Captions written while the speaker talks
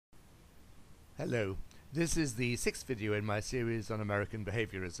Hello, this is the sixth video in my series on American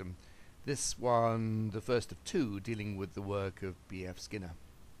behaviorism. This one, the first of two, dealing with the work of B.F. Skinner.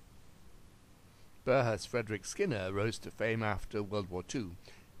 Burrhus Frederick Skinner rose to fame after World War II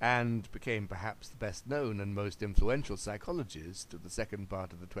and became perhaps the best known and most influential psychologist of the second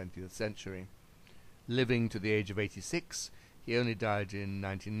part of the 20th century. Living to the age of 86, he only died in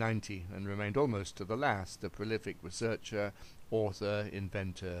 1990 and remained almost to the last a prolific researcher, author,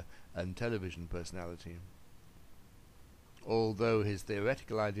 inventor, and television personality. Although his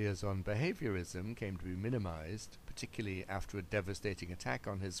theoretical ideas on behaviorism came to be minimized, particularly after a devastating attack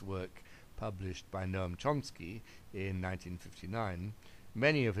on his work published by Noam Chomsky in 1959,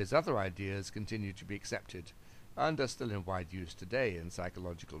 many of his other ideas continue to be accepted and are still in wide use today in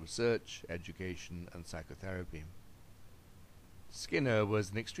psychological research, education, and psychotherapy. Skinner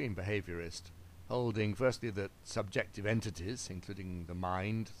was an extreme behaviorist, holding firstly that subjective entities, including the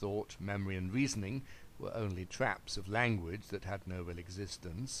mind, thought, memory, and reasoning, were only traps of language that had no real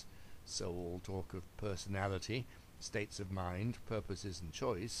existence, so all talk of personality, states of mind, purposes, and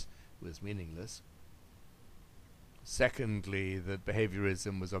choice was meaningless. Secondly, that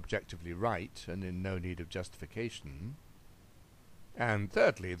behaviorism was objectively right and in no need of justification. And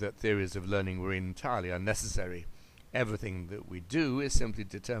thirdly, that theories of learning were entirely unnecessary. Everything that we do is simply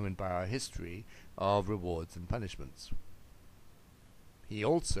determined by our history of rewards and punishments. He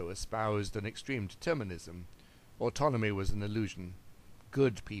also espoused an extreme determinism. Autonomy was an illusion.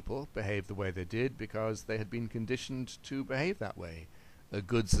 Good people behaved the way they did because they had been conditioned to behave that way. A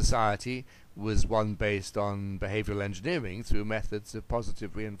good society was one based on behavioral engineering through methods of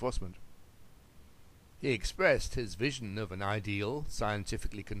positive reinforcement. He expressed his vision of an ideal,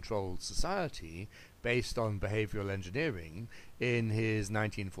 scientifically controlled society based on behavioral engineering in his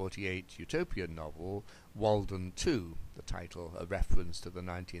 1948 utopian novel, Walden 2, the title a reference to the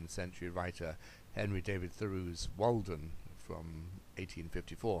 19th century writer Henry David Thoreau's Walden from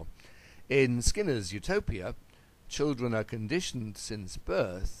 1854. In Skinner's utopia, children are conditioned since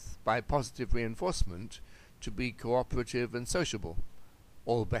birth by positive reinforcement to be cooperative and sociable.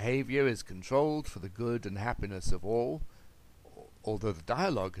 All behavior is controlled for the good and happiness of all. Although the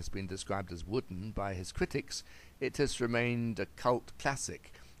dialogue has been described as wooden by his critics, it has remained a cult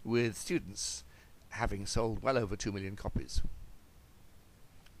classic, with students having sold well over 2 million copies.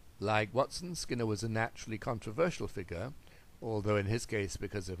 Like Watson, Skinner was a naturally controversial figure, although in his case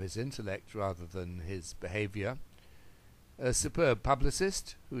because of his intellect rather than his behavior. A superb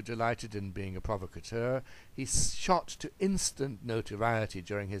publicist who delighted in being a provocateur, he shot to instant notoriety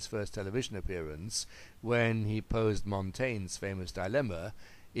during his first television appearance when he posed Montaigne's famous dilemma: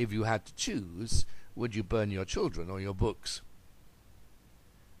 if you had to choose, would you burn your children or your books?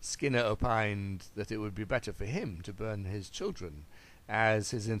 Skinner opined that it would be better for him to burn his children, as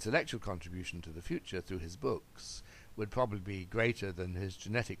his intellectual contribution to the future through his books would probably be greater than his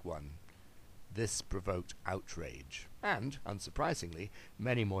genetic one. This provoked outrage, and, unsurprisingly,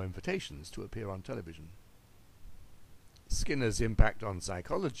 many more invitations to appear on television. Skinner's impact on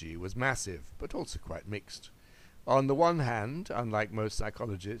psychology was massive, but also quite mixed. On the one hand, unlike most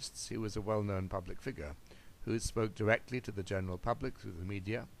psychologists, he was a well-known public figure, who spoke directly to the general public through the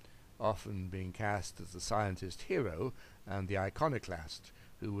media, often being cast as the scientist hero and the iconoclast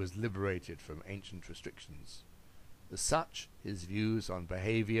who was liberated from ancient restrictions. As such, his views on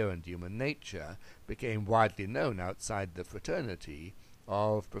behavior and human nature became widely known outside the fraternity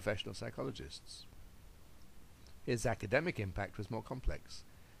of professional psychologists. His academic impact was more complex.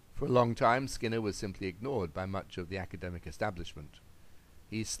 For a long time, Skinner was simply ignored by much of the academic establishment.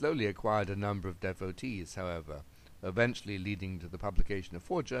 He slowly acquired a number of devotees, however, eventually leading to the publication of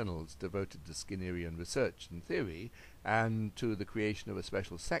 4 journals devoted to Skinnerian research and theory, and to the creation of a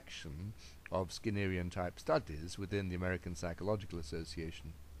special section of Skinnerian-type studies within the American Psychological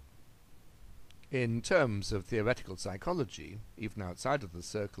Association. In terms of theoretical psychology, even outside of the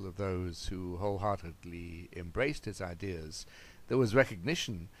circle of those who wholeheartedly embraced his ideas, there was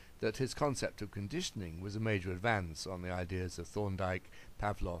recognition that his concept of conditioning was a major advance on the ideas of Thorndike,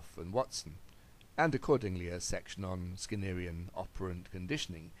 Pavlov, and Watson, and accordingly a section on Skinnerian operant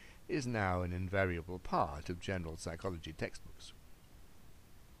conditioning is now an invariable part of general psychology textbooks.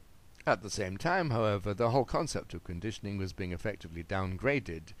 At the same time, however, the whole concept of conditioning was being effectively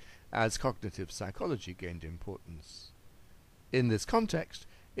downgraded as cognitive psychology gained importance. In this context,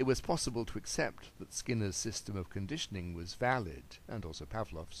 it was possible to accept that Skinner's system of conditioning was valid, and also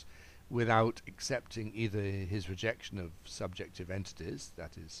Pavlov's, without accepting either his rejection of subjective entities,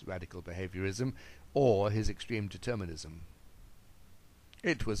 that is, radical behaviorism, or his extreme determinism.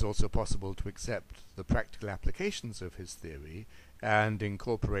 It was also possible to accept the practical applications of his theory and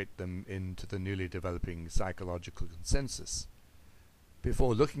incorporate them into the newly developing psychological consensus.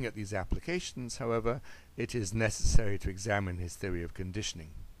 Before looking at these applications, however, it is necessary to examine his theory of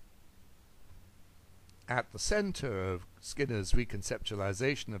conditioning. At the center of Skinner's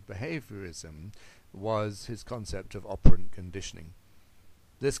reconceptualization of behaviorism was his concept of operant conditioning.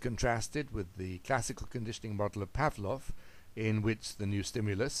 This contrasted with the classical conditioning model of Pavlov, in which the new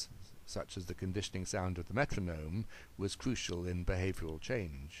stimulus, such as the conditioning sound of the metronome, was crucial in behavioral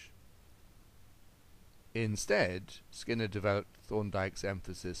change. Instead, Skinner developed Thorndike's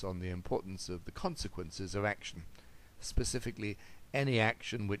emphasis on the importance of the consequences of action, specifically any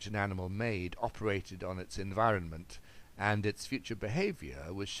action which an animal made operated on its environment, and its future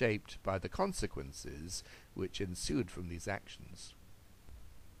behavior was shaped by the consequences which ensued from these actions.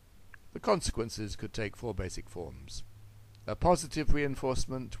 The consequences could take four basic forms. A positive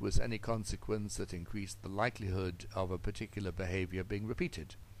reinforcement was any consequence that increased the likelihood of a particular behavior being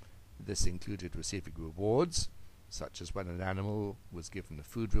repeated. This included receiving rewards, such as when an animal was given a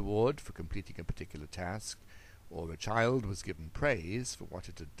food reward for completing a particular task, or a child was given praise for what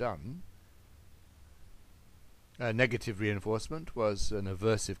it had done. A negative reinforcement was an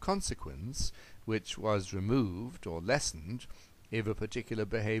aversive consequence which was removed or lessened if a particular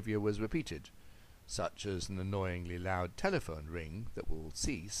behavior was repeated, such as an annoyingly loud telephone ring that will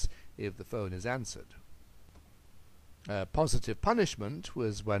cease if the phone is answered. Positive punishment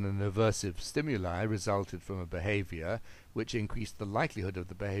was when an aversive stimuli resulted from a behavior which increased the likelihood of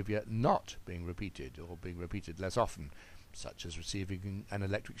the behavior not being repeated, or being repeated less often, such as receiving an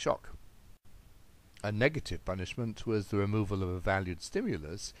electric shock. A negative punishment was the removal of a valued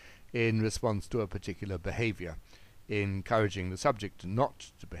stimulus in response to a particular behavior, encouraging the subject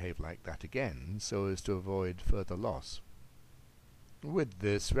not to behave like that again so as to avoid further loss. With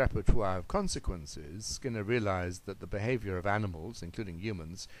this repertoire of consequences, Skinner realized that the behavior of animals, including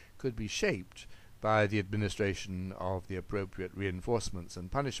humans, could be shaped by the administration of the appropriate reinforcements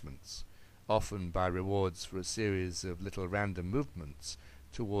and punishments, often by rewards for a series of little random movements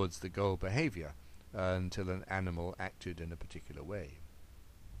towards the goal behavior until an animal acted in a particular way.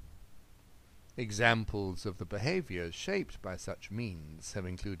 Examples of the behaviors shaped by such means have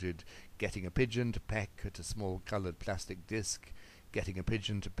included getting a pigeon to peck at a small colored plastic disc, getting a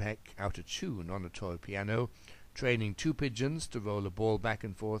pigeon to peck out a tune on a toy piano, training two pigeons to roll a ball back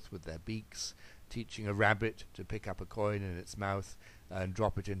and forth with their beaks, teaching a rabbit to pick up a coin in its mouth and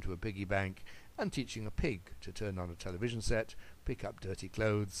drop it into a piggy bank, and teaching a pig to turn on a television set, pick up dirty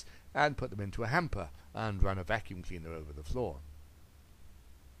clothes, and put them into a hamper and run a vacuum cleaner over the floor.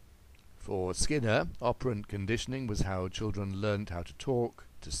 For Skinner, operant conditioning was how children learned how to talk,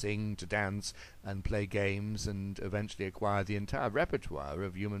 to sing, to dance, and play games, and eventually acquire the entire repertoire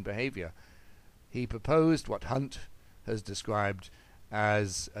of human behavior. He proposed what Hunt has described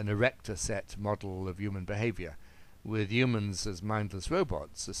as an erector set model of human behavior, with humans as mindless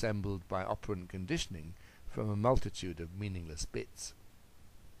robots assembled by operant conditioning from a multitude of meaningless bits.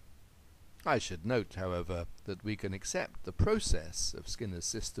 I should note, however, that we can accept the process of Skinner's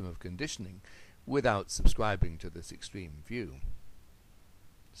system of conditioning without subscribing to this extreme view.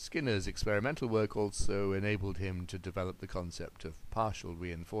 Skinner's experimental work also enabled him to develop the concept of partial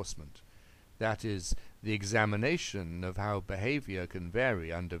reinforcement, that is, the examination of how behavior can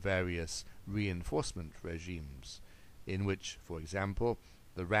vary under various reinforcement regimes, in which, for example,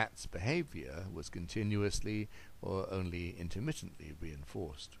 the rat's behavior was continuously or only intermittently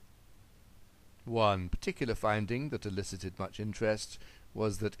reinforced. One particular finding that elicited much interest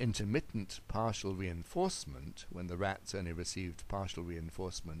was that intermittent partial reinforcement, when the rats only received partial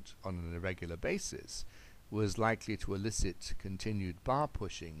reinforcement on an irregular basis, was likely to elicit continued bar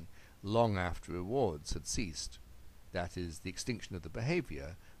pushing long after rewards had ceased. That is, the extinction of the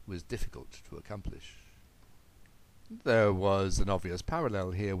behavior was difficult to accomplish. There was an obvious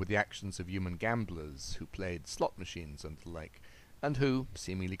parallel here with the actions of human gamblers who played slot machines and the like, and who,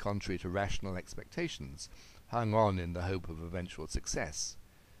 seemingly contrary to rational expectations, hung on in the hope of eventual success.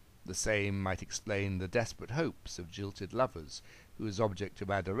 The same might explain the desperate hopes of jilted lovers, whose object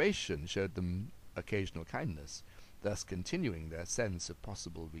of adoration showed them occasional kindness, thus continuing their sense of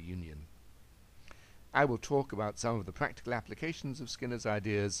possible reunion. I will talk about some of the practical applications of Skinner's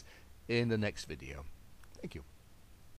ideas in the next video. Thank you.